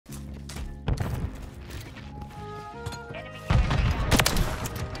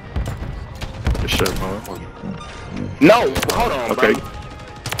shit, man. No, hold on, okay.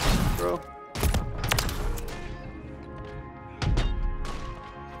 bro.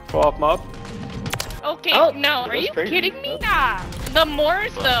 Go off mob. Okay, Oh, no, are you crazy. kidding me? Nah. The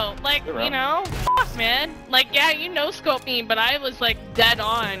Moors though, like, you know, fuck, man. Like, yeah, you no scope me, but I was like dead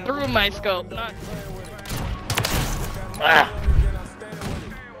on through my scope. Not... Ah.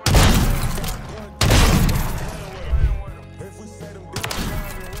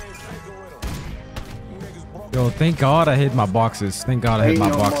 Yo, thank God I hid my boxes. Thank God I hid my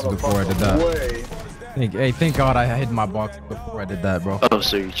boxes before I did that. Thank God I hid my boxes before I did that, bro. Oh,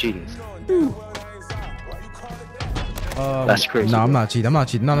 so you're cheating? That's crazy. No, I'm not cheating. I'm not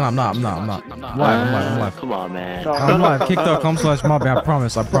cheating. No, I'm not. I'm live. I'm live. Come on, man. I'm live. Kicked.com/mob. I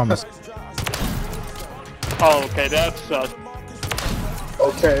promise. Oh, okay, that's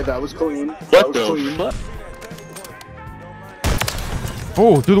Okay, that was clean. What the fuck?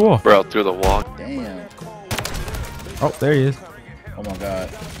 Oh, through the wall. Bro, through the wall. Damn. Oh, there he is. Oh my god.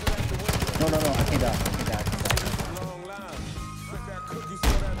 No, I can't die.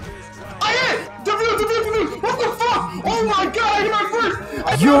 What the fuck? Oh my god, I hit my first!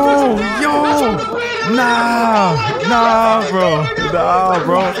 Yo! Nah, bro.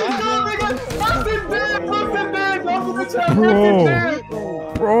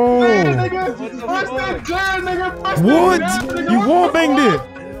 Bro. What?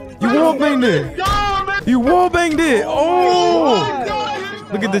 You wall banged it. Oh!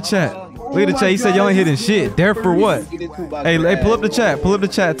 Look at the chat. He said y'all ain't hitting shit. Dare for what? Hey, pull up the chat. Pull up the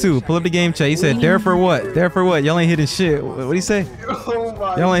chat too. Pull up the game chat. He said dare for what? Y'all ain't hitting shit. What'd he say?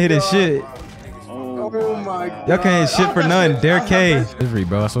 Y'all ain't hitting shit. Y'all can't hit shit for none. Dare K.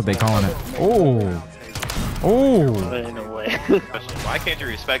 Bro, that's what they calling it. Oh. ain't no way. Why can't you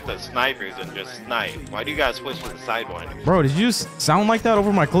respect the snipers and just snipe? Why do you guys switch to the sidewinder? Bro, did you just sound like that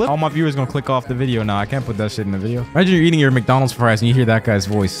over my clip? All my viewers gonna click off the video now. I can't put that shit in the video. Imagine you're eating your McDonald's fries and you hear that guy's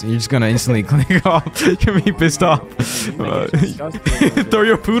voice. You're just gonna instantly click off. You're gonna be pissed off. Throw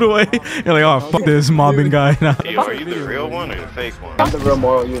your food away. You're like, oh, fuck this mobbing guy now. Yo, are you the real one or the fake one? I'm the real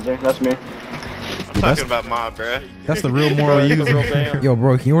moral user. That's me. I'm talking about mob, bruh. That's the real moral user. Yo,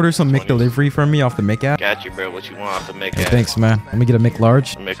 bro, can you order some McDelivery from me off the Mick app? Got you, bro. What you want off the Mick Hey, app? thanks, man. Let me get a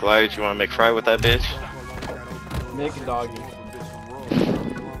McLarge. McLarge, you want to McFry with that bitch? McDoggy.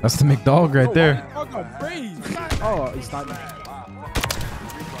 That's the McDog right there. Oh, he's not.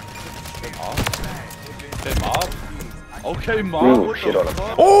 Mob? Okay, mob. What the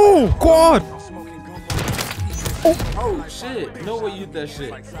fuck? Oh, quad! Oh shit! No way you did that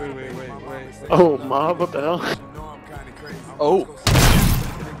shit. Wait. Oh, mob, what the hell? Oh.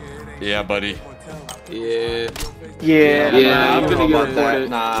 Yeah, buddy. Yeah. I'm gonna get reported.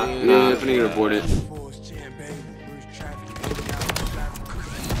 Nah, I'm gonna get reported.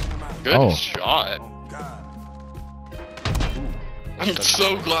 Good shot. I'm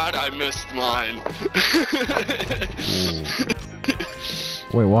so glad I missed mine.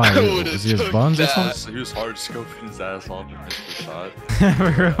 Wait, why? Is he just buns or something? He was hard scoping his ass off and missed the shot.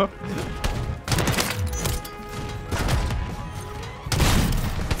 Bro.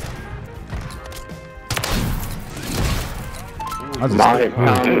 I just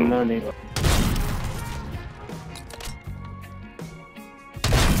money.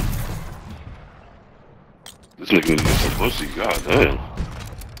 This nigga needs some pussy, goddamn.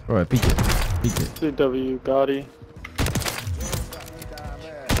 Alright, peek it. CW Gotti.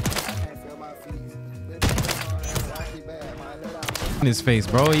 In his face,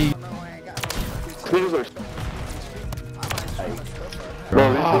 bro.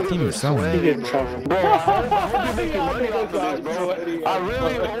 Bro, how team is selling? Bro, I hope you're making money off of this, bro. I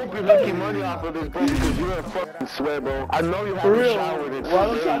really hope you're making money off of this, bro, because you're a fucking swear, bro. I know you haven't showered in 2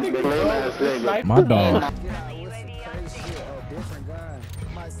 days, lame ass nigga. My dog.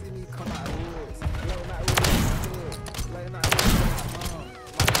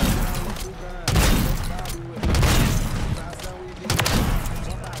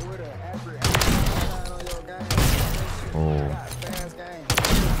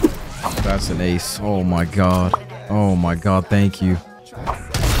 That's an ace. Oh my god. Oh my god, thank you.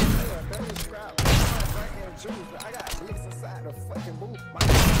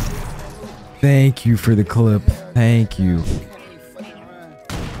 Thank you for the clip. Thank you.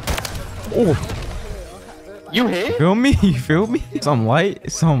 Oh. You hit? Feel me? You feel me? Something light.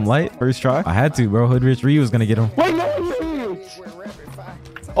 Something light. First try. I had to, bro. Hood Rich Ree was gonna get him. Wait, no, you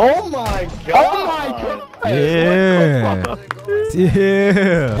Oh my god. Oh my god. Yeah.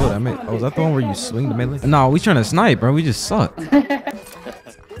 Yeah. Oh, was that the one where you swing the melee? No, we trying to snipe, bro. We just suck.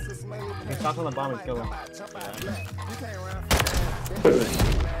 Stop on the bomb and kill him.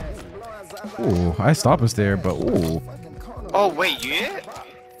 Ooh, I stop us there, but ooh. Oh wait, you hit?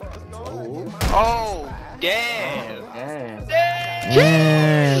 Oh damn! Damn.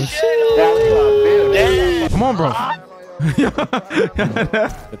 Damn! Come on, bro. Get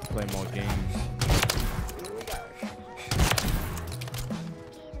to play more games.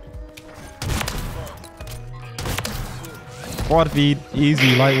 Quad feed,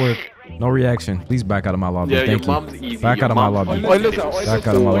 easy, light work. No reaction. Please back out of my lobby. Yeah, Thank your you. mom's easy. Back Your out of my mom's lobby. easy. Back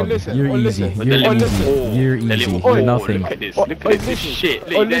out of my lobby. You're easy. You're easy. You're easy. You're nothing. Look at this. Look at this shit.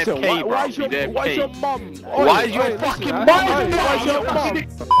 Look, Listen, why is your mom? Why is your fucking mom? Why is your mom?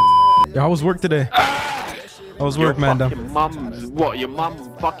 Yo, how was work today? How was work, man? Your mom's what? Your mom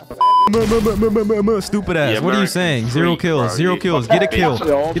fucking. Stupid ass. Yeah, What are you American saying? Zero freak, kills. bro. Zero You kills. fucking Get a kill.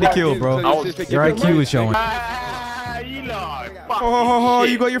 bitch. Get a kill, bro. Your IQ is showing. Oh,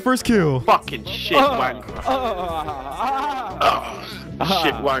 you got your first kill. Fucking shit wanker.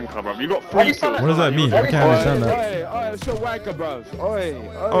 Shit wanker, bro. You got 3 kills. What does that mean? I can't understand that. So wanker, bro. Oi,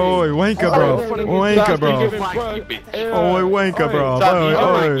 Oi, wanker, bro. Wanker, bro. Oi, wanker, bro. Oi.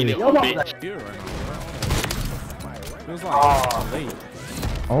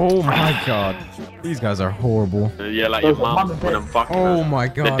 Oh my god. These guys are horrible. Yeah, like your mom when I'm fucking. Oh my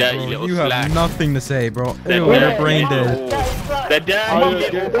god, dirty bro. little You have slack. nothing to say, bro. Ew, you're brain dead. The dirty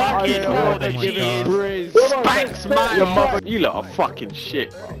little fucking Oh that my she god. is. Spanks, man. Your mother. You lot are fucking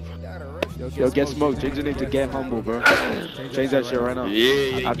shit, bro. Yo, get smoked. Change your name to Get Humble, bro. Change that shit right now.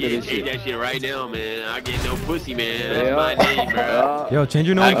 Yeah, After this change shit. that shit right now, man. I get no pussy, man. That's my name, bro. Yo, change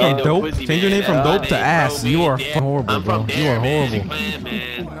your name I from get no dope. pussy, Change your man. name from That's dope my to name, ass. bro, You man. are horrible, I'm bro. from You there, are man. horrible.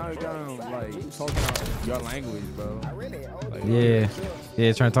 Man. Now you're going like talking out your language, bro. Like, Yeah.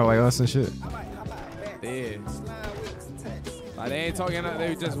 Yeah, trying to talk like us and shit. yeah. Like they ain't talking.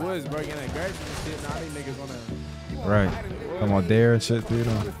 They just was bro, getting aggressive and shit. Now these niggas wanna. Right. Come on, dare and shit, dude.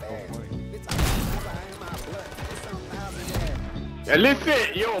 Yeah, listen,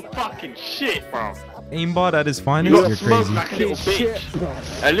 you're fucking shit, bro. Aimbot at his You finest, got you're smoke crazy. like a little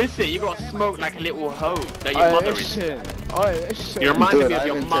bitch. Listen, you got smoke like a little hoe that your mother is. You remind me of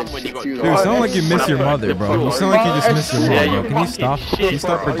your mum when you got Dude, you sound like you miss your mother, bro. You sound like you just miss your mom, bro. Can you stop? Can you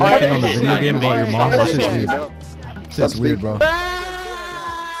stop projecting on the video game about your mom? That shit's weird. Shit's weird, bro.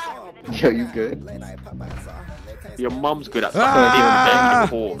 Yo, you good? Your mum's good at Ah!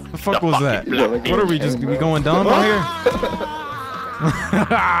 sucking The fuck was that? What are we just we going dumb out here? We're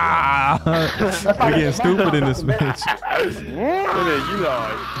getting stupid in this bitch. You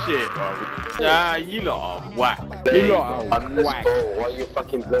lot are shit, bro. Ah, you lot are whack. You lot are whack. Why you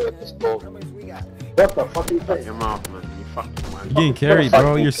fucking play with this ball? What the fuck you play? Your mouth, man. You fucking wank. You're getting carried,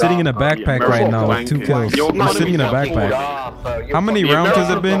 bro. You're sitting in a backpack right now with 2 kills. You're sitting in a backpack. How many rounds has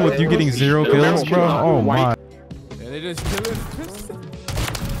it been with you getting 0 kills, bro? Oh my. Yeah, they just killing.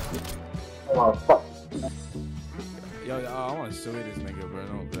 Oh, fuck. Yo, I want to show you this nigga, bro.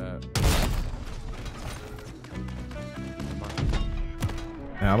 No bad.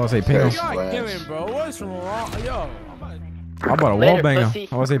 Yeah, I'm about to say ping him. Y'all killing, bro. What's wrong? Yo, I'm about to wall bang him.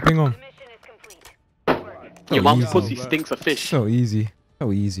 I want to say ping him. Your mom's easy. pussy stinks of fish. So easy.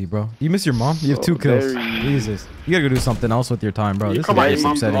 So easy, bro. You miss your mom? You have 2 kills. Jesus. You gotta go do something else with your time, bro. This Come on, your is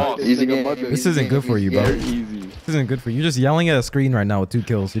mom's upsetting. boss. Easy game. This isn't good for you, bro. This isn't good for you. You're just yelling at a screen right now with 2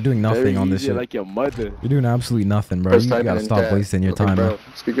 kills. You're doing nothing on this shit. like your mother. You're doing absolutely nothing, bro. First You time gotta in stop chat. wasting your time, bro.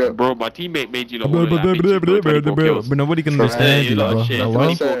 Speak up. Bro, my teammate made you look all of that bitch, bro. 24 kills. But nobody can Sure. understand You you, lot bro. of shit. Hello?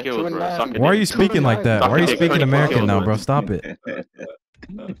 24 kills, bro. Suck it Why are in. you speaking like that? Why are you Suck it speaking in. American now, 24 bro? kills, Stop it.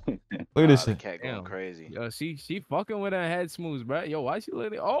 Look at this shit. Cat going crazy. Yo, she fucking with her head smooths, bro. Yo, why she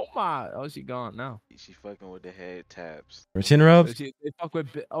letting? Oh my! Oh, she gone now. She fucking with the head taps. Or chin rubs? They fuck with.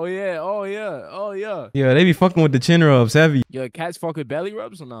 Oh yeah. Oh yeah. Oh yeah. Yeah, they be fucking with the chin rubs heavy. Yo, cats fuck with belly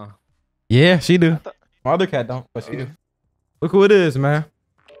rubs or no? Yeah, she do. My other cat don't, but she do. Look who it is, man.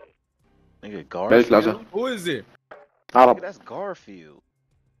 Nigga, Garfield. Who is it? Nigga, that's Garfield.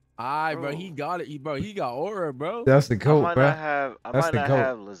 Alright, bro. He got it. He got aura, bro. That's the I goat, might bro. not have, That's the goat.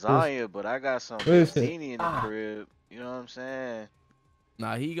 have lasagna, but I got some Where's it? panini in the crib. You know what I'm saying?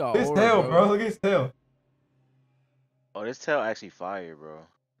 Nah, he got Look at his aura, tail, bro. Look at his tail. Oh, this tail actually fire, bro.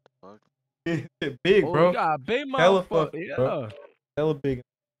 Fuck. It's big, Oh, bro. you got a big Hella motherfucker. fuck, Yeah. bro. Hella big.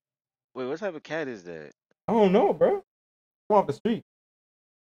 Wait, what type of cat is that? I don't know, bro. Come off the street.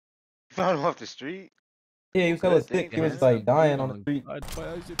 You found him off the street? Yeah, he was hella sick. He was like dying on the street. Alright, put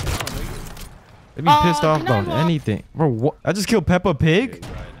that shit down, nigga. They be pissed off about anything. Bro, what? I just killed Peppa Pig?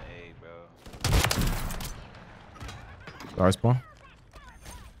 Hey, bro. Sorry, spawn.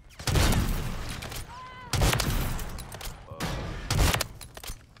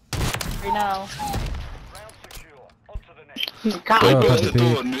 Right now. Shut up, Peppa Pig.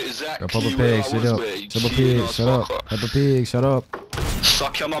 Yo, Peppa Pig, shut up. Peppa Pig, shut up. Peppa Pig, shut up.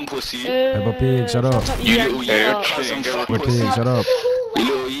 Suck your mum pussy. Peppa Pig, shut up. You little cousin Peppa fuck Pig, shut up. You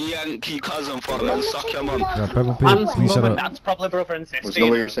little Yankee cousin fuck man. Suck your mum. Yeah, Peppa Pig, please shut up. That's probably brother and sister. There's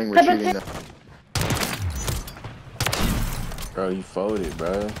no way you're saying we're cheating now. Bro, you folded,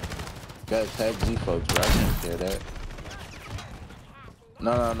 bro. Got tag G folks, bro. I can't hear that.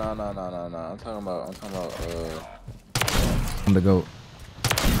 No. I'm talking about, I'm the GOAT.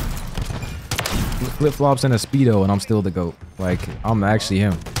 Flip flops and a Speedo, and I'm still the GOAT. Like, I'm actually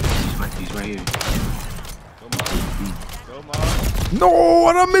him. He's right here. No,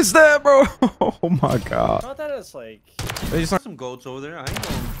 I don't miss that, bro. Oh my god. Not that it's like. There's some goats over there. I ain't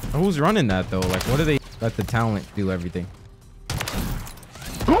going. Who's running that though? Like, what do they let the talent do everything?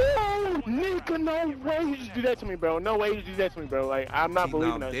 Nigga, no way you just do that to me, bro. No way you do that to me, bro. Like, I'm not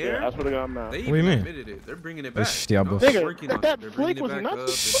believing that shit. I swear to God, I'm not. What do you mean? It. They're bringing it back. Yeah, bro. Nigga, that flick was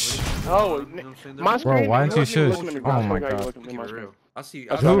nuts. Oh, my screen. Bro, why didn't you shush? Oh my god. I see.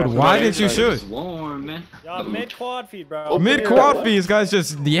 Dude, why didn't you shush? Warm, man. Y'all mid quad feed, bro. Mid quad feed, this guy's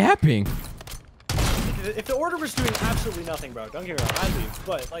just yapping. If the order was doing absolutely nothing, bro, don't get me wrong, I'd leave.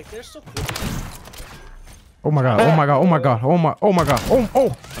 But like, they're still cool. Oh my god, oh my god, oh my god, oh my god,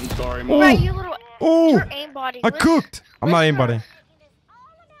 oh. I'm sorry, Mom. Right, you little. Oh, You're aimbotting. I cooked. I'm not aimbotting.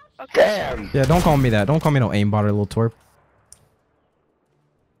 Okay. Damn. Yeah, don't call me that. Don't call me no aimbotter, little twerp.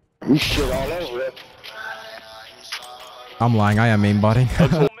 You shit all over it. I'm lying, I am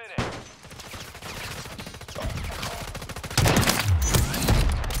aimbotting.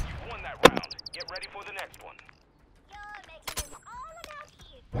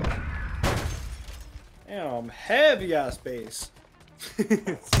 Damn, heavy ass base.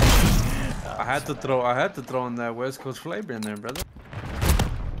 I had to throw in that West Coast flavor in there, brother.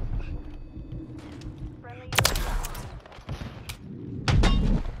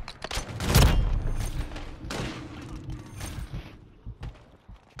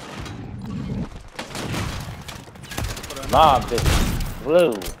 Mob bitch,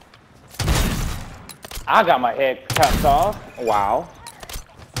 blue. I got my head cut off. Wow.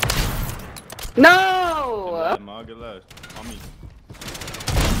 No!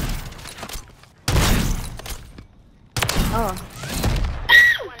 Oh.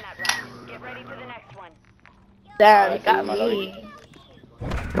 Damn, you got me.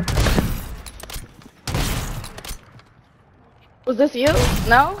 Was this you?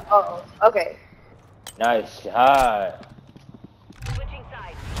 No? Oh, okay. Nice shot.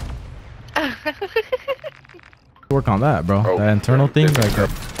 Work on that, bro. That internal thing, like that.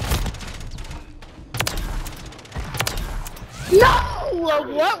 No!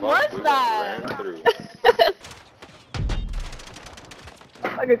 What was that?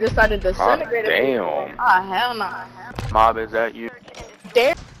 I just started disintegrating. Damn. Oh, hell no. Mob, is that you?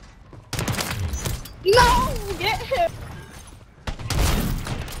 Damn. No! Get him!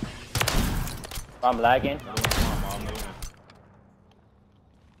 I'm lagging.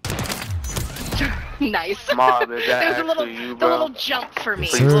 Nice. Mob, is that There's a little, you, the little jump for me.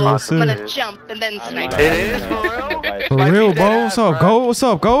 Sir, I'm gonna jump and then snipe. It is for real? For real, bro. What's up, go? What's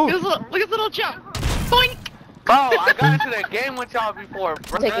up, go? Look at this little jump. Boink! Bro, I got into that game with y'all before,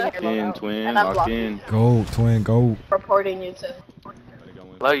 bro. Taking your Twin, lock in. Go, twin, go. Reporting you to.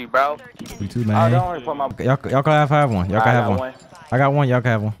 Love you, bro. You too, man. Don't worry for my. Y'all can have one. Y'all can have one. I got one. Y'all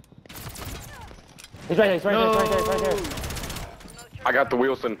can have one. He's right there. He's right there. I got the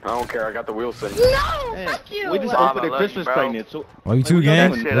Wilson. I don't care. I got the Wilson. No! Fuck you! We just opened a Christmas present. So Oh, you too,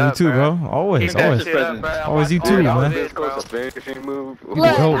 gang. You too, bro. Always. Always you too, man. You the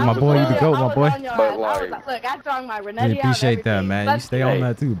GOAT, my boy. You the GOAT, my boy. But like, Look, I thrown my We Renetti appreciate that, man. You stay on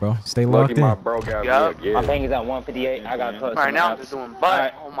that too, bro. Stay locked in. my bro got me. My ping is at 158. I got cut. right now I'm just doing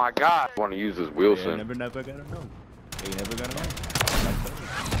butt. Oh my god. I want to use this Wilson. Never gonna know. You never gonna know.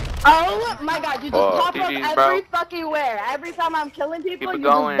 Oh my god, you just pop up GG's, every bro. fucking where. Every time I'm killing people, Keep it you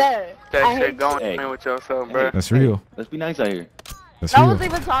going. just there. That I shit hate going you. with yourself, bro. That's real. Let's be nice out here. That's I real. was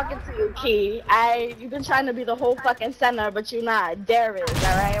even talking to you, Key. You've been trying to be the whole fucking center, but you're not. Darius,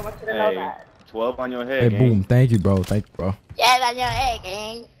 alright? I want you to know that. 12 on your head, Hey, gang. boom. Thank you, bro. Thank you, bro. Yeah, that's your head,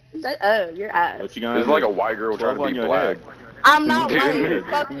 gang. Oh, your ass. What you gonna It's do? like a white girl trying 12 to on be your black. head. I'm not white.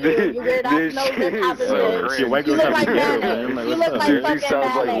 Fuck you. You weird ass nose This and is so bitch. cringe. You look like mayonnaise. You look like She fucking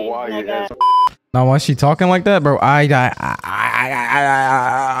sounds like mayonnaise, white. nigga. Now, why is she talking like that, bro?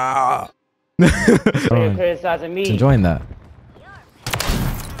 You're criticizing me. Enjoying that.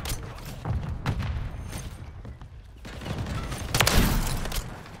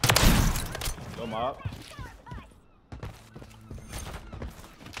 Go mob.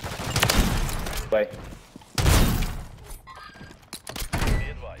 Wait.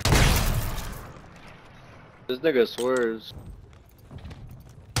 This nigga swears.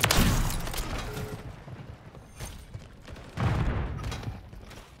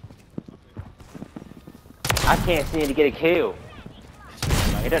 I can't seem to get a kill.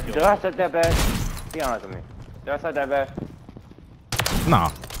 Did I set that bad? Be honest with me. Did I set that bad? Nah.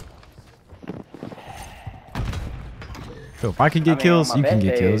 So if I can get kills, you can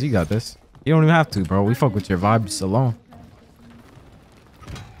get kills. You got this. You don't even have to, bro. We fuck with your vibes alone.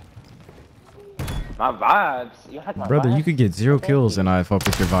 My vibes? You like my Brother, vibes? you could get 0 kills and I fuck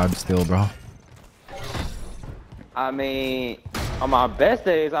with your vibes still, bro. I mean, on my best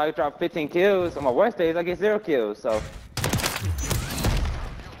days, I drop 15 kills. On my worst days, I get 0 kills, so.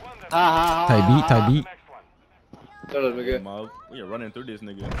 Tight beat. Shut up, nigga. We are running through this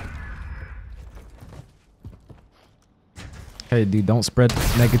nigga. Hey, dude, don't spread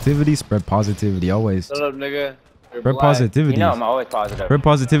negativity, spread positivity always. Shut up, nigga. You're Spread black. positivity. You know I'm always positive. Spread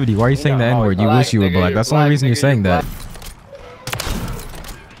positivity. Why are you saying the N-word? You wish you were black. That's the only reason you're saying that.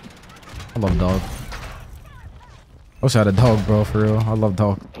 I love dog. I wish I had a dog, bro, for real. I love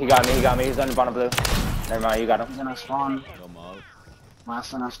dog. He got me. He's on the bottom blue. Never mind, you got him. He's in our spawn.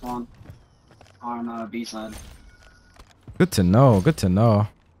 Last in our spawn. On B side. Good to know.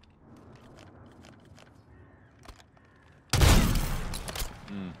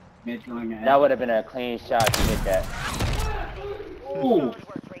 That would have been a clean shot to get that. Ooh.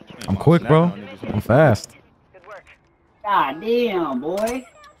 I'm quick, bro. I'm fast. God damn, boy.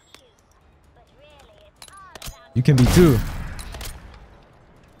 You can be too.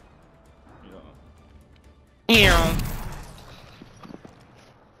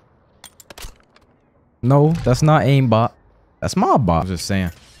 No, that's not aimbot. That's my bot. I'm just saying.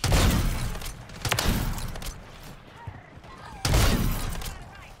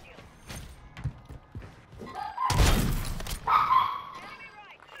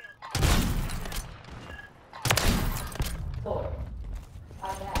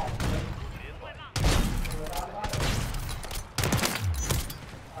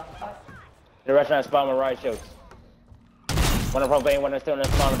 The restaurant spawn with riot shields. One on propane, one is still in the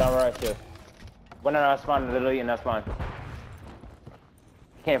spawn without riot shield. One on our spawn, literally in that spawn.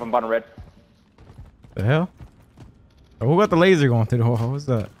 Came from bottom red. The hell? Oh, who got the laser going through the hole? What's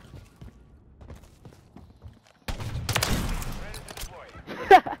that?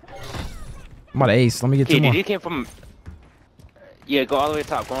 I'm about to ace. Let me get Key, 2 more. he came from... Yeah, go all the way to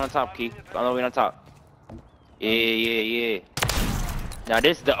top. Go on top, Key. Go all the way on top. Yeah. Now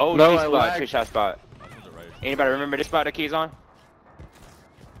this is the OG spot, trick shot spot. Anybody remember this spot the Key's on?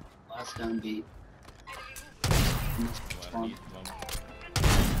 Last gun beat.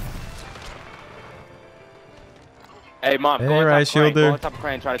 Hey, Mom, Hey, go on right top crane. shoulder. Go on top of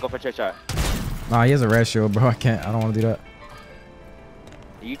crane, try to go for trick shot. Nah, he has a red shield, bro. I can't. I don't want to do that.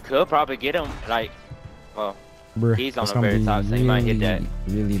 You could probably get him, like, well, Bruh, he's on it's the gonna very be top, so you might hit that.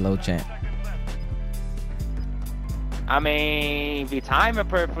 Really low chance. I mean, if you time it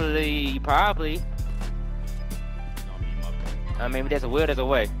perfectly, probably. I mean, if there's a will, there's a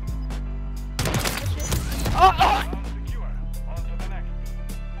way.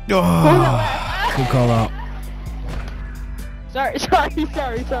 Good call out. Sorry.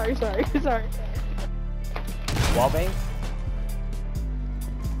 Wallbang?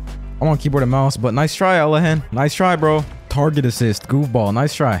 I'm on keyboard and mouse, but nice try, Allahan. Nice try, bro. Target assist, goofball.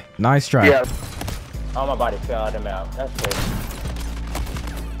 Nice try. Yeah. Oh, my body fell out of the mouth. That's cool.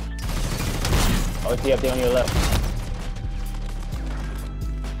 OT up there on your left.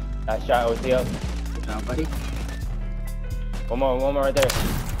 Nice shot, OT up. Good job, buddy. One more right there.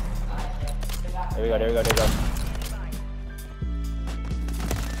 There we go.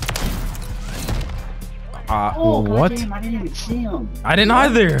 What? Damn, I didn't even see him. I didn't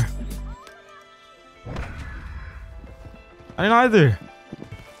either.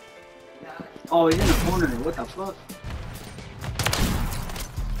 Oh, he's in the corner. What the fuck?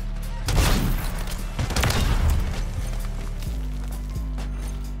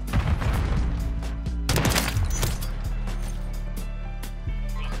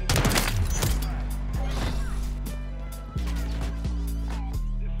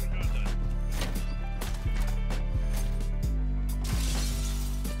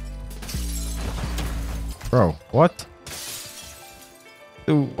 Bro, what?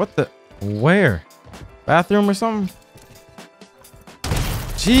 Dude, what the? Where? Bathroom or something?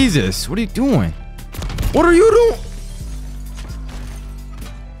 Jesus, what are you doing? What are you doing?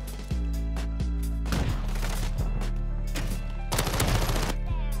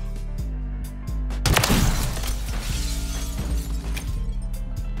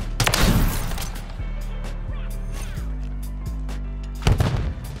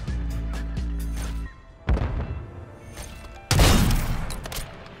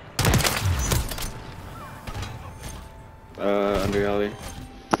 Under alley.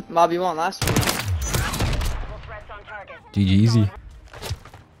 Mob, you want last one? GG easy.